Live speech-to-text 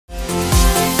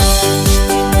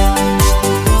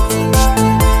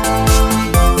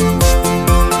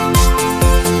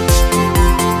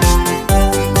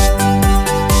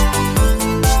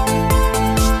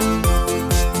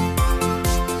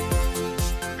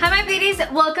Hi my beauties,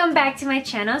 welcome back to my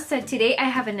channel. So today I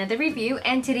have another review,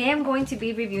 and today I'm going to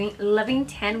be reviewing Loving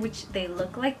Tan, which they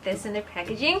look like this in their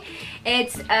packaging.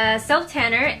 It's a self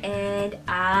tanner and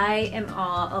I am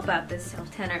all about this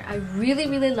self tanner. I really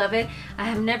love it. I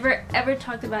have never ever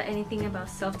talked about anything about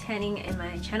self tanning in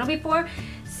my channel before,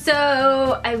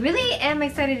 so I really am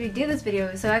excited to do this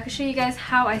video so I can show you guys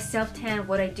how I self tan,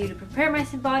 what I do to prepare my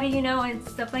body, you know, and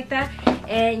stuff like that,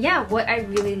 and yeah, what I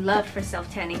really love for self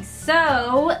tanning.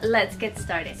 So let's get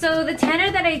started. So the tanner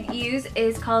that I use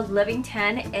is called Loving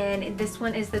Tan, and this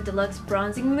one is the Deluxe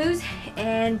Bronzing Mousse,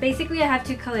 and basically I have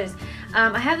two colors.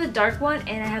 I have the dark one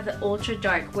and I have the ultra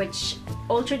dark, which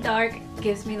ultra dark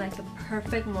gives me like the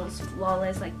perfect, most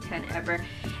flawless like tan ever.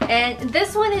 And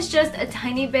this one is just a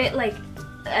tiny bit like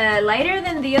lighter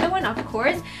than the other one, of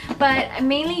course, but I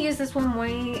mainly use this one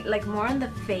more on the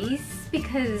face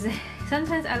because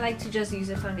sometimes I like to just use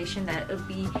a foundation that will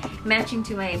be matching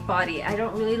to my body. I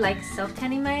don't really like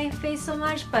self-tanning my face so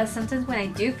much, but sometimes when I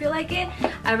do feel like it,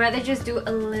 I'd rather just do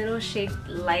a little shade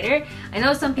lighter. I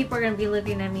know some people are gonna be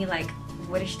looking at me like,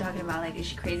 what is she talking about? Like, is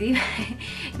she crazy?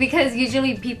 Because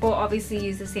usually people obviously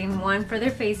use the same one for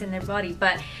their face and their body,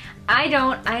 but I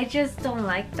don't. I just don't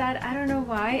like that. I don't know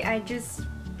why. I just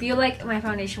feel like my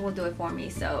foundation will do it for me,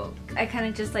 so I kind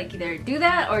of just like either do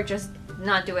that or just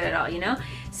not do it at all, you know.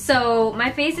 So my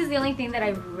face is the only thing that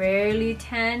I rarely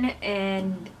tan,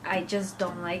 and I just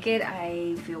don't like it.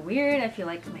 I feel weird. I feel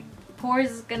like my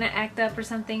pores is gonna act up or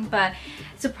something, but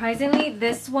surprisingly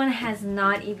this one has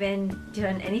not even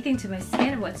done anything to my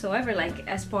skin whatsoever, like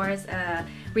as far as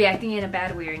reacting in a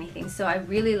bad way or anything. So I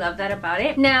really love that about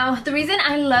it. Now the reason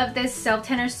I love this self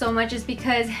tanner so much is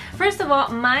because, first of all,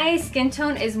 my skin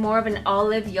tone is more of an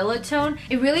olive yellow tone.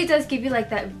 It really does give you like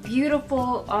that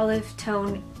beautiful olive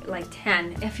tone like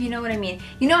tan, if you know what I mean.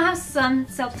 You know how some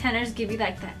self tanners give you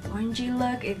like that orangey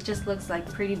look? It just looks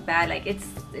like pretty bad, like it's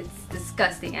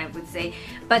disgusting, I would say.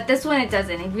 But this one, it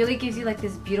doesn't. It really gives you like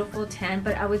this beautiful tan,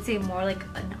 but I would say more like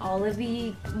an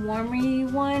olivey, warmy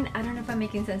one. I don't know if I'm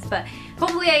making sense, but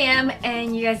hopefully I am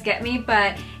and you guys get me.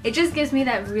 But it just gives me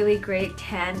that really great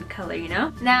tan color, you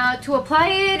know. Now to apply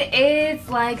it, it's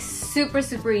like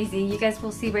super easy. You guys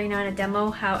will see right now in a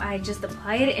demo how I just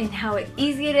apply it and how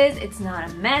easy it is. It's not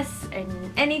a mess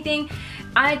and anything.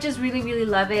 I just really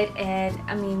love it, and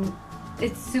I mean,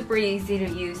 it's super easy to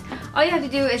use. All you have to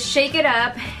do is shake it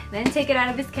up, then take it out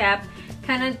of its cap,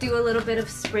 kind of do a little bit of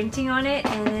sprinting on it,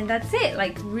 and that's it.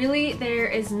 Like, really, there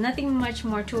is nothing much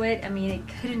more to it. I mean, it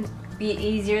couldn't be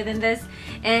easier than this.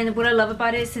 And what I love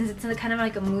about it, since it's kind of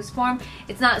like a mousse form,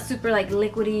 it's not super like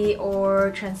liquidy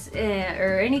or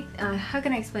how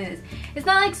can I explain this? It's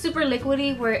not like super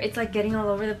liquidy where it's like getting all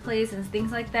over the place and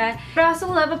things like that. What I also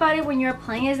love about it when you're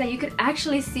applying is that you could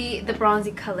actually see the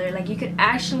bronzy color. Like, you could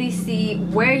actually see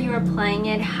where you're applying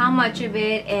it, how much of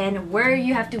it, and where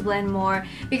you have to blend more.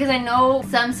 Because I know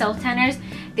some self tanners,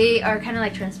 they are kind of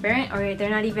like transparent, or they're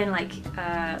not even like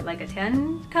a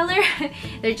tan color.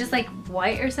 They're just like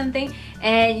white or something,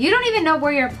 and you don't even know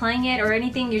where you're applying it or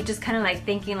anything. You're just kind of like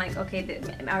thinking like, okay,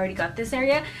 I already got this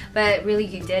area, but really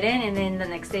you didn't. And then the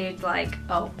next day it's like,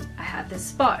 oh, I have this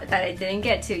spot that I didn't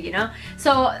get to, you know.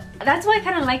 So that's why I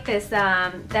kind of like this,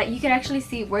 that you can actually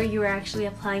see where you're actually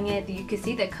applying it. You can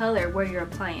see the color where you're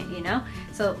applying it, you know.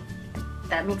 So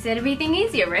that makes everything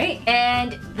easier, right?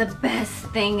 And the best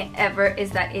thing ever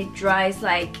is that it dries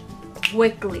like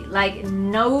quickly, like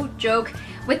no joke.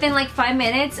 Within like 5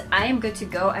 minutes, I am good to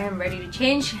go. I am ready to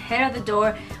change, head out the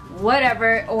door,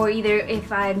 whatever. Or either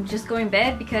if I'm just going to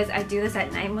bed, because I do this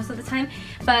at night most of the time,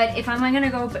 but if I'm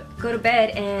gonna go to bed,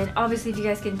 and obviously if you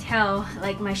guys can tell,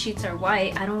 like my sheets are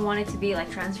white, I don't want it to be like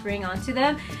transferring onto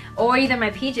them, or either my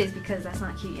PJs, because that's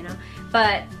not cute, you know.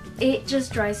 But it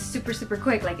just dries super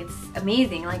quick. Like, it's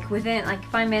amazing. Like within like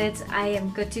 5 minutes I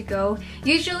am good to go.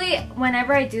 Usually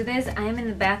whenever I do this, I am in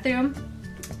the bathroom.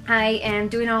 I am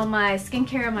doing all my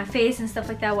skincare on my face and stuff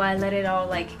like that while I let it all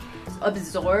like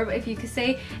absorb, if you could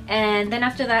say. And then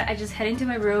after that I just head into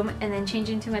my room and then change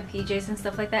into my PJs and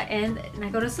stuff like that, and I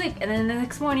go to sleep. And then the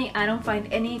next morning I don't find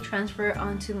any transfer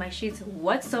onto my sheets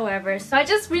whatsoever. So I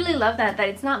just really love that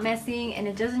it's not messy and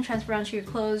it doesn't transfer onto your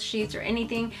clothes, sheets, or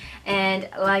anything. And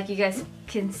like you guys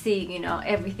can see, you know,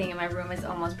 everything in my room is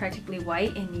almost practically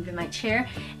white, and even my chair,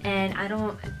 and I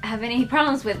don't have any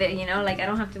problems with it, you know. Like, I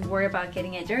don't have to worry about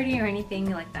getting it dirty or anything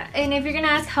like that. And if you're gonna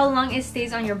ask how long it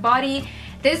stays on your body,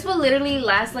 this will literally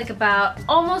last like about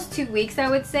almost 2 weeks, I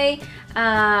would say.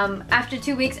 After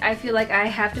 2 weeks, I feel like I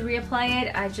have to reapply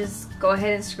it. I just go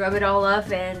ahead and scrub it all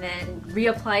up and then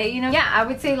reapply it, you know. Yeah, I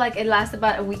would say like it lasts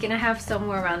about a week and a half,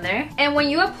 somewhere around there. And when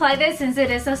you apply this, since it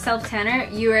is a self tanner,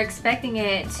 you're expecting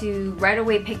it to right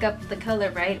away pick up the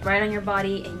color, right on your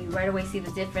body, and you right away see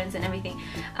the difference and everything.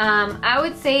 I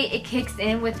would say it kicks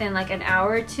in within like an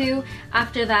hour or two.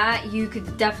 After that, you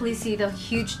could definitely see the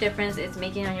huge difference it's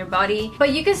making on your body,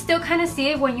 but you can still kind of see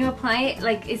it when you apply it.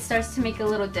 Like it starts to make a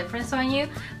little difference on you,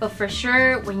 but for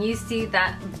sure when you see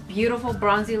that beautiful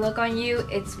bronzy look on you,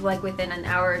 it's like within an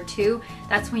hour or two.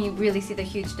 That's when you really see the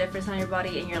huge difference on your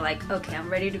body and you're like, okay, I'm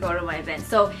ready to go to my event.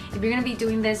 So if you're gonna be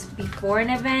doing this before an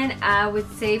event, I would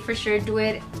say for sure do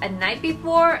it a night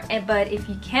before, but if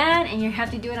you can and you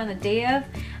have to do it on the day of,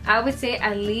 I would say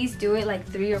at least do it like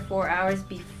 3 or 4 hours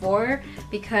before,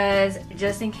 because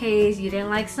just in case you didn't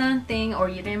like something or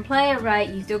you didn't play it right,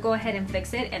 you still go ahead and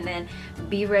fix it and then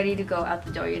be ready to go out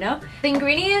the door, you know? The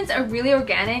ingredients are really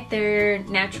organic, they're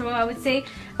natural, I would say.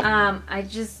 I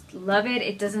just love it.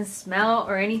 It doesn't smell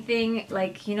or anything.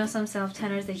 Like, you know, some self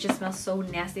tanners, they just smell so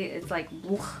nasty. It's like,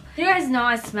 ugh. You guys know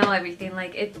I smell everything.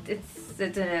 Like it's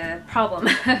a problem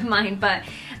of mine, but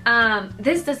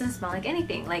this doesn't smell like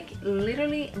anything, like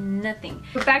literally nothing.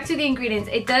 But back to the ingredients,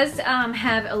 it does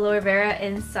have aloe vera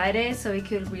inside it, so it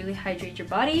could really hydrate your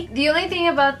body. The only thing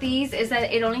about these is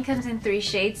that it only comes in 3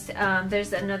 shades.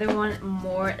 There's another one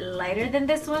more lighter than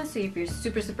this one, so if you're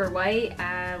super white,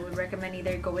 I would recommend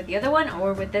either go with the other one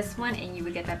or with this one, and you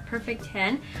would get that perfect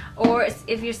tan. Or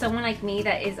if you're someone like me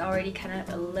that is already kind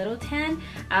of a little tan,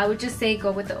 I would just say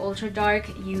go with the ultra dark.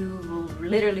 You will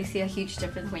literally see a huge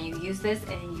difference when you use this,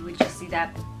 and you would just see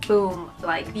that boom,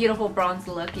 like beautiful bronze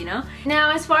look, you know.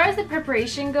 Now as far as the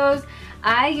preparation goes,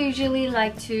 I usually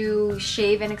like to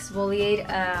shave and exfoliate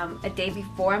a day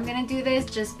before I'm gonna do this,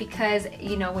 just because,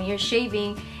 you know, when you're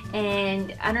shaving,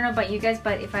 and I don't know about you guys,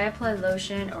 but if I apply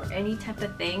lotion or any type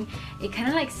of thing, it kind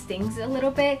of like stings a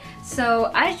little bit. So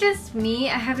I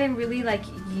haven't really like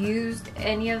used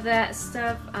any of that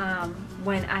stuff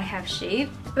when I have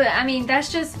shaved, but I mean,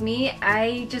 that's just me.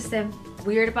 I just am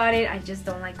weird about it. I just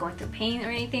don't like going through pain or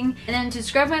anything. And then to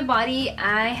scrub my body,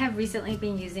 I have recently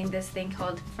been using this thing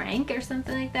called Frank or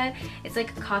something like that. It's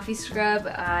like a coffee scrub.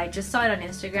 I just saw it on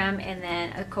Instagram, and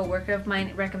then a co-worker of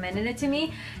mine recommended it to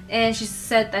me, and she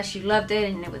said that she loved it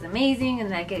and it was amazing, and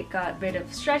like it got rid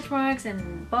of stretch marks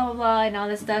and blah blah blah and all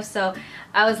this stuff. So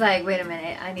I was like, wait a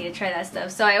minute, I need to try that stuff.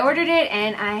 So I ordered it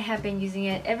and I have been using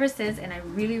it ever since, and I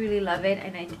really love it,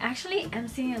 and I actually am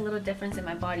seeing a little difference in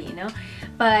my body, you know.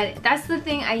 But that's the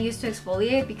thing I use to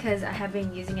exfoliate, because I have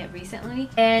been using it recently,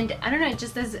 and I don't know, it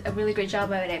just does a really great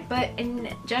job at it. But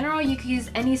in general, you can use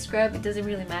any scrub. It doesn't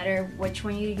really matter which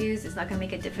one you use. It's not gonna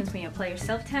make a difference when you apply your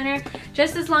self tanner.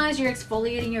 Just as long as you're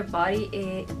exfoliating your body,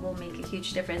 it will make a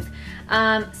huge difference.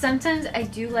 Sometimes I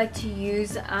do like to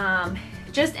use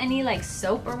just any like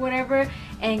soap or whatever,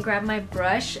 and grab my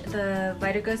brush, the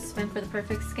Vitago Spin for the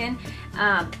Perfect Skin,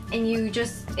 and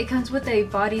it comes with a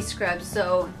body scrub.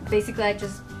 So basically I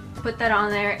just put that on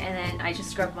there and then I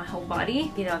just scrub my whole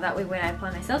body, you know, that way when I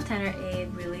apply my self tanner, it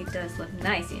really does look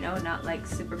nice, you know, not like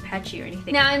super patchy or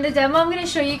anything. Now in the demo, I'm gonna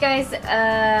show you guys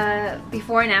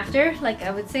before and after. Like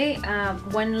I would say,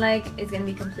 one leg is gonna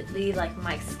be completely like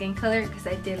my skin color, because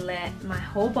I did let my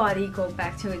whole body go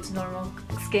back to its normal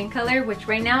skin color, which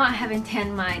right now I haven't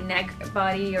tanned my neck,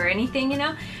 body or anything, you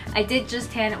know. I did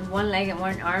just tan one leg and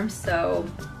one arm, so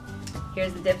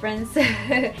here's the difference.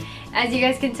 As you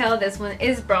guys can tell, this one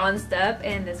is bronzed up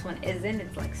and this one isn't.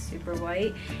 It's like super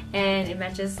white and it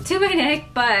matches to my neck,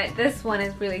 but this one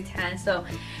is really tan. So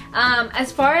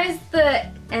as far as the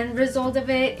end result of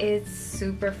it, it's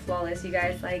super flawless, you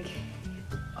guys. Like,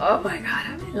 oh my god,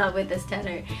 I'm in love with this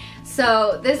tanner.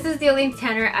 So this is the only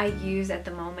tanner I use at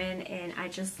the moment, and I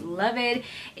just love it.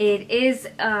 It is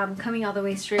coming all the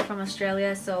way straight from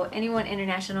Australia, so anyone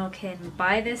international can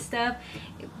buy this stuff.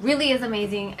 It really is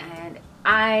amazing, and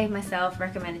I myself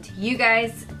recommend it to you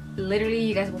guys. Literally,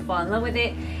 you guys will fall in love with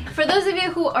it. For those of you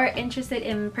who are interested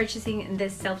in purchasing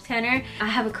this self tanner, I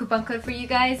have a coupon code for you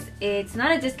guys. It's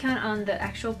not a discount on the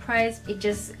actual price, it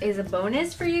just is a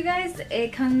bonus for you guys.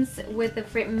 It comes with a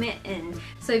free mitten.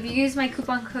 So if you use my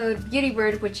coupon code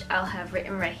BeautyyBird, which I'll have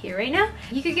written right here right now,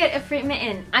 you could get a free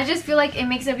mitten. I just feel like it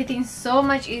makes everything so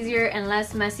much easier and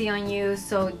less messy on you,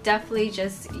 so definitely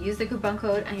just use the coupon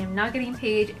code. I am not getting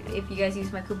paid if you guys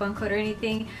use my coupon code or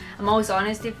anything. I'm always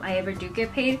honest if I ever do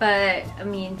get paid, but I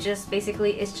mean, just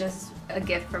basically it's just a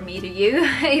gift from me to you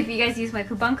if you guys use my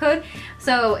coupon code.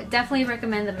 So definitely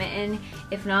recommend the mitten.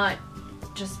 If not,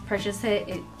 just purchase it.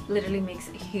 It literally makes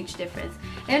a huge difference.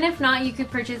 And if not, you could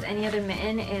purchase any other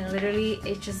mitten, and literally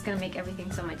it's just gonna make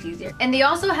everything so much easier. And they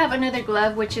also have another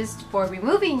glove which is for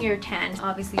removing your tan.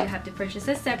 Obviously you have to purchase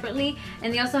this separately,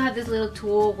 and they also have this little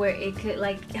tool where it could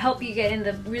like help you get in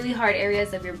the really hard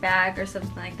areas of your bag or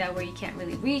something like that where you can't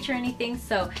really reach or anything.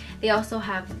 So they also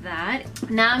have that.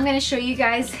 Now I'm gonna show you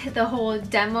guys the whole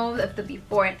demo of the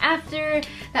before and after,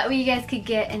 that way you guys could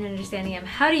get an understanding of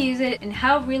how to use it and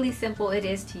how really simple it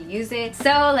is to use it.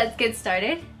 So let's get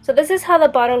started. So this is how the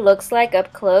bottle looks like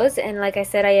up close, and like I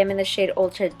said, I am in the shade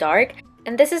Ultra Dark.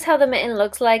 And this is how the mitten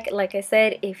looks like. Like I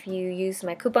said, if you use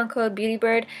my coupon code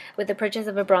BeautyyBird with the purchase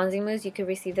of a bronzing mousse, you could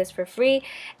receive this for free.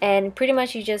 And pretty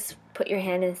much you just put your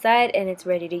hand inside and it's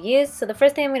ready to use. So the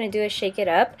first thing I'm going to do is shake it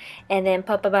up and then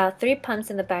pop about 3 pumps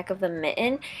in the back of the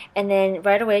mitten, and then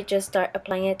right away just start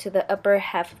applying it to the upper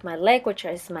half of my leg, which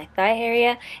is my thigh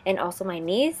area, and also my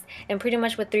knees. And pretty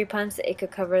much with 3 pumps it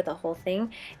could cover the whole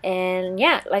thing. And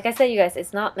yeah, like I said, you guys,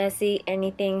 it's not messy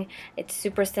anything. It's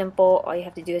super simple. All you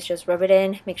have to do is just rub it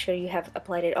in, make sure you have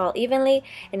applied it all evenly.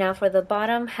 And now for the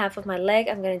bottom half of my leg,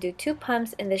 I'm going to do 2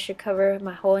 pumps, and this should cover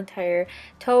my whole entire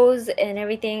toes and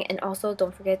everything. And also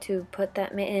don't forget to put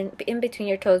that mitten in between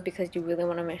your toes because you really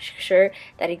want to make sure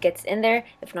that it gets in there.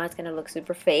 If not, it's going to look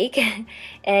super fake.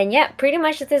 And yeah, pretty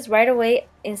much this is right away,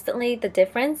 instantly the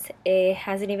difference. It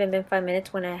hasn't even been 5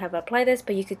 minutes when I have applied this,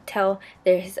 but you could tell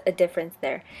there's a difference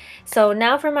there. So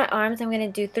now for my arms, I'm going to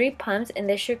do 3 pumps, and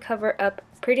this should cover up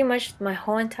pretty much my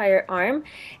whole entire arm.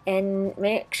 And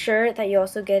make sure that you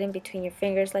also get in between your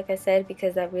fingers, like I said,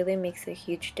 because that really makes a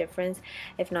huge difference.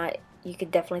 If not, you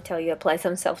could definitely tell you apply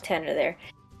some self-tanner there.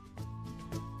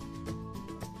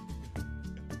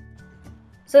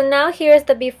 So now here's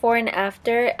the before and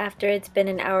after it's been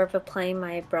an hour of applying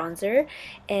my bronzer.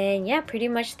 And yeah, pretty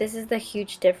much this is the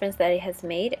huge difference that it has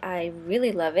made. I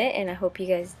really love it, and I hope you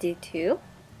guys do too.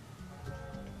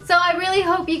 So I really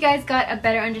hope you guys got a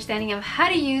better understanding of how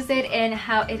to use it and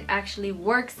how it actually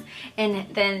works, and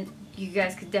then you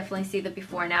guys could definitely see the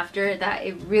before and after, that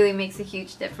it really makes a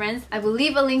huge difference. I will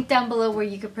leave a link down below where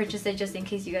you could purchase it just in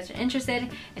case you guys are interested.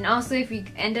 And also, if you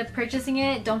end up purchasing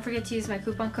it, don't forget to use my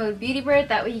coupon code BeautyyBird.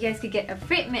 That way you guys could get a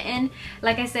free mitten.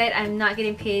 Like I said, I'm not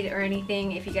getting paid or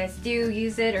anything if you guys do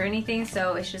use it or anything,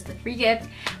 so it's just a free gift.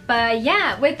 But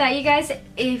yeah, with that, you guys,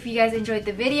 if you guys enjoyed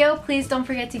the video, please don't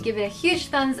forget to give it a huge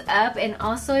thumbs up. And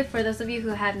also, for those of you who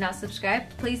have not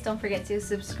subscribed, please don't forget to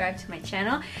subscribe to my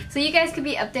channel so you guys could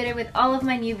be updated with all of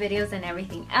my new videos and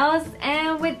everything else.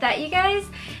 And with that, you guys,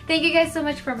 thank you guys so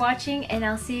much for watching, and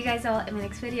I'll see you guys all in my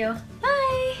next video.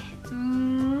 Bye!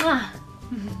 Mwah.